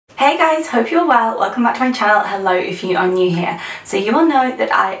Hey guys, hope you're well. Welcome back to my channel. Hello if you are new here. So you will know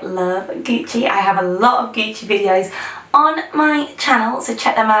that I love Gucci. I have a lot of Gucci videos on my channel, so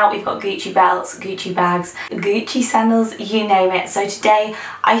check them out. We've got Gucci belts, Gucci bags, Gucci sandals, you name it. So today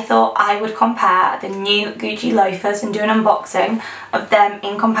I thought I would compare the new Gucci loafers and do an unboxing of them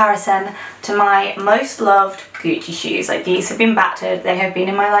in comparison to my most loved Gucci shoes. Like, these have been battered, they have been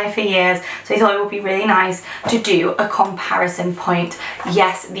in my life for years, so I thought it would be really nice to do a comparison point.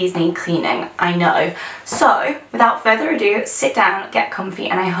 Yes, these need cleaning, I know. So without further ado, sit down, get comfy,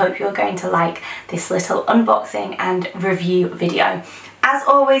 and I hope you're going to like this little unboxing and review video. As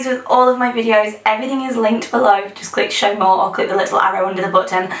always with all of my videos, everything is linked below. Just click show more or click the little arrow under the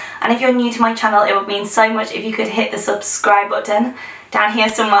button. And if you're new to my channel, it would mean so much if you could hit the subscribe button down here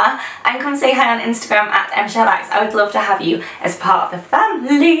somewhere and come say hi on Instagram at emtalks. I would love to have you as part of the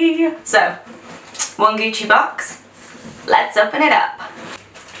family. So, one Gucci box. Let's open it up.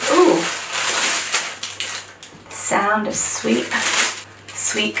 Ooh. Sound of sweet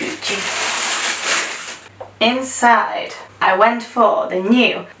Gucci. Inside, I went for the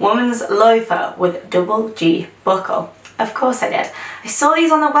new woman's loafer with double G buckle. Of course I did. I saw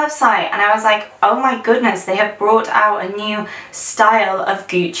these on the website and I was like, oh my goodness, they have brought out a new style of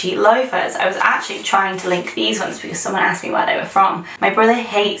Gucci loafers. I was actually trying to link these ones because someone asked me where they were from. My brother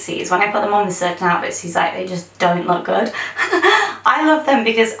hates these. When I put them on with certain outfits, he's like, they just don't look good. I love them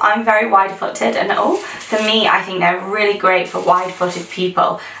because I'm very wide-footed, and for me, I think they're really great for wide-footed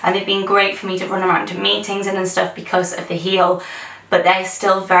people, and they've been great for me to run around to meetings and stuff because of the heel. But they're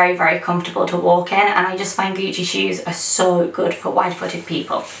still very, very comfortable to walk in, and I just find Gucci shoes are so good for wide-footed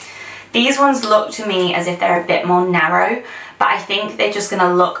people. These ones look to me as if they're a bit more narrow, but I think they're just going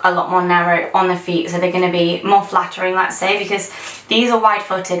to look a lot more narrow on the feet, so they're going to be more flattering, let's say, because these are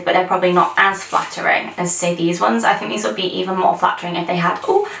wide-footed, but they're probably not as flattering as, say, these ones. I think these would be even more flattering if they had,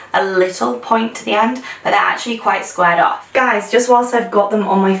 a little point to the end, but they're actually quite squared off. Guys, just whilst I've got them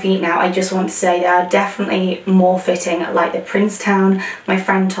on my feet now, I just want to say they are definitely more fitting, like the Princetown. My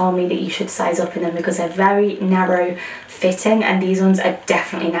friend told me that you should size up in them because they're very narrow fitting, and these ones are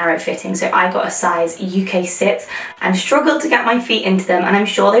definitely narrow fitting. So I got a size UK 6 and struggled to get my feet into them, and I'm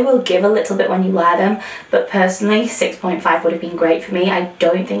sure they will give a little bit when you wear them, but personally 6.5 would have been great for me. I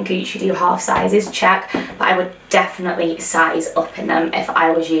don't think Gucci do half sizes, check, but I would definitely size up in them if I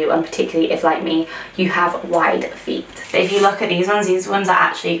was you, and particularly if, like me, you have wide feet. But if you look at these ones are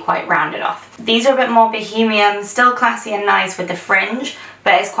actually quite rounded off. These are a bit more bohemian, still classy and nice with the fringe,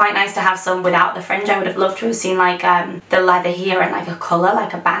 but it's quite nice to have some without the fringe. I would have loved to have seen like the leather here and like a colour,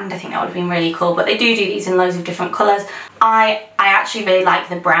 like a band. I think that would have been really cool, but they do these in loads of different colours. I actually really like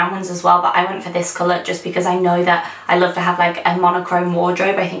the brown ones as well, but I went for this colour just because I know that I love to have like a monochrome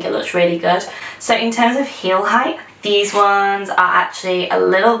wardrobe. I think it looks really good. So in terms of heel height, these ones are actually a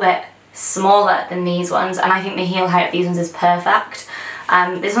little bit smaller than these ones, and I think the heel height of these ones is perfect.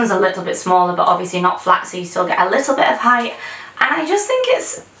 This one's a little bit smaller, but obviously not flat, so you still get a little bit of height. And I just think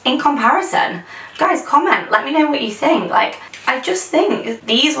it's, in comparison, guys, comment, let me know what you think. Like, I just think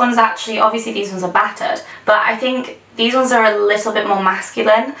these ones actually, obviously these ones are battered, but I think these ones are a little bit more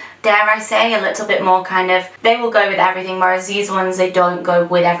masculine, dare I say, a little bit more kind of, they will go with everything, whereas these ones, they don't go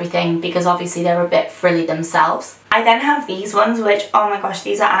with everything because obviously they're a bit frilly themselves. I then have these ones, which, oh my gosh,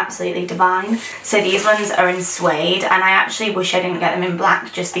 these are absolutely divine. So these ones are in suede, and I actually wish I didn't get them in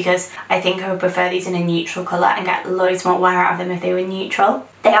black just because I think I would prefer these in a neutral colour and get loads more wear out of them if they were neutral.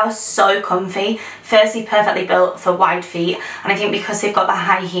 They are so comfy, firstly perfectly built for wide feet, and I think because they've got the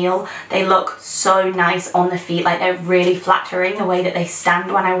high heel, they look so nice on the feet, like they're really flattering the way that they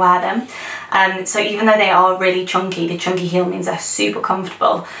stand when I wear them. So even though they are really chunky, the chunky heel means they're super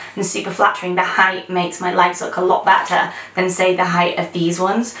comfortable and super flattering. The height makes my legs look a lot better than, say, the height of these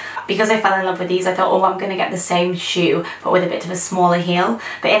ones. Because I fell in love with these, I thought, oh, I'm going to get the same shoe but with a bit of a smaller heel.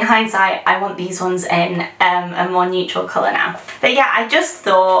 But in hindsight, I want these ones in a more neutral colour now. But yeah, I just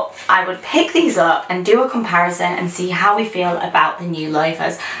thought I would pick these up and do a comparison and see how we feel about the new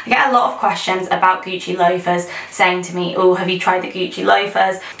loafers. I get a lot of questions about Gucci loafers saying to me, oh, have you tried the Gucci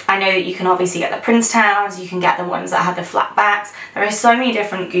loafers? I know that you can obviously get the Princetowns, you can get the ones that have the flat backs. There are so many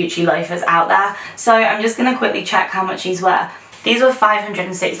different Gucci loafers out there. So I'm just going to quickly check how much these were. These were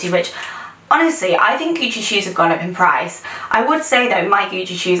 560, which honestly, I think Gucci shoes have gone up in price. I would say though, my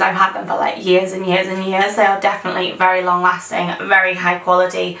Gucci shoes, I've had them for like years and years and years. They are definitely very long lasting, very high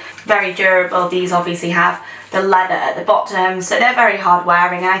quality, very durable. These obviously have the leather at the bottom, so they're very hard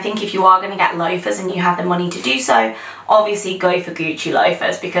wearing. And I think if you are going to get loafers and you have the money to do so, obviously go for Gucci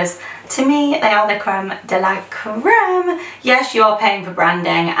loafers, because to me they are the creme de la creme. Yes, you are paying for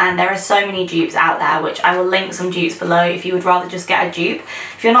branding, and there are so many dupes out there, which I will link some dupes below if you would rather just get a dupe.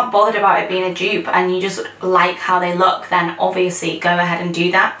 If you're not bothered about it being a dupe and you just like how they look, then obviously go ahead and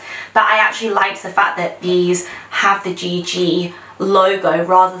do that. But I actually liked the fact that these have the GG logo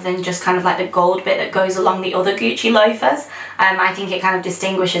rather than just kind of like the gold bit that goes along the other Gucci loafers. I think it kind of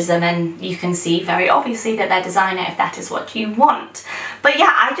distinguishes them, and you can see very obviously that they're designer if that is what you want. But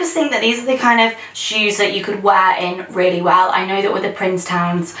yeah, I just think that these are the kind of shoes that you could wear in really well. I know that with the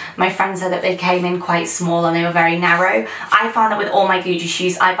Princetowns, my friend said that they came in quite small and they were very narrow. I found that with all my Gucci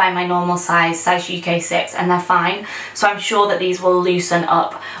shoes, I buy my normal size UK 6, and they're fine. So I'm sure that these will loosen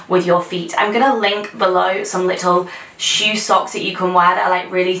up with your feet. I'm gonna link below some little shoe socks that you can wear that are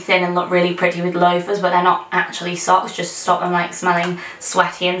like really thin and look really pretty with loafers, but they're not actually socks, just to stop them like smelling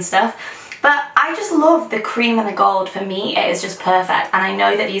sweaty and stuff. But I just love the cream and the gold. For me, it is just perfect, and I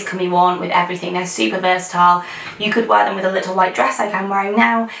know that these can be worn with everything. They're super versatile. You could wear them with a little white dress like I'm wearing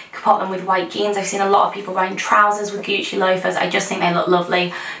now. You could pop them with white jeans. I've seen a lot of people wearing trousers with Gucci loafers. I just think they look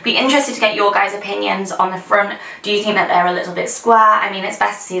lovely. Be interested to get your guys' opinions on the front. Do you think that they're a little bit square? I mean, it's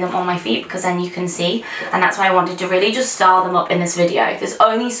best to see them on my feet because then you can see, and that's why I wanted to really just style them up in this video. There's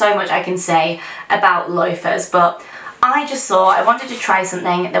only so much I can say about loafers, but I just thought I wanted to try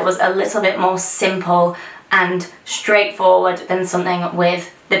something that was a little bit more simple and straightforward than something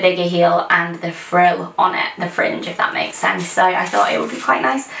with the bigger heel and the frill on it, the fringe, if that makes sense. So I thought it would be quite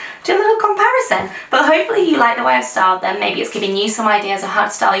nice to do a little comparison. But hopefully you like the way I've styled them. Maybe it's giving you some ideas of how to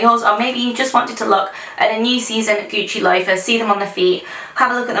style yours, or maybe you just wanted to look at a new season Gucci loafers, see them on the feet,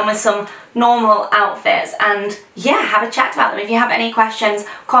 have a look at them with some normal outfits, and yeah, have a chat about them. If you have any questions,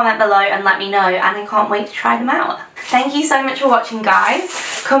 comment below and let me know, and I can't wait to try them out. Thank you so much for watching,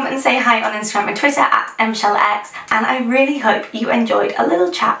 guys. Come and say hi on Instagram and Twitter at mshellx, and I really hope you enjoyed a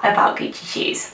little chat about Gucci shoes.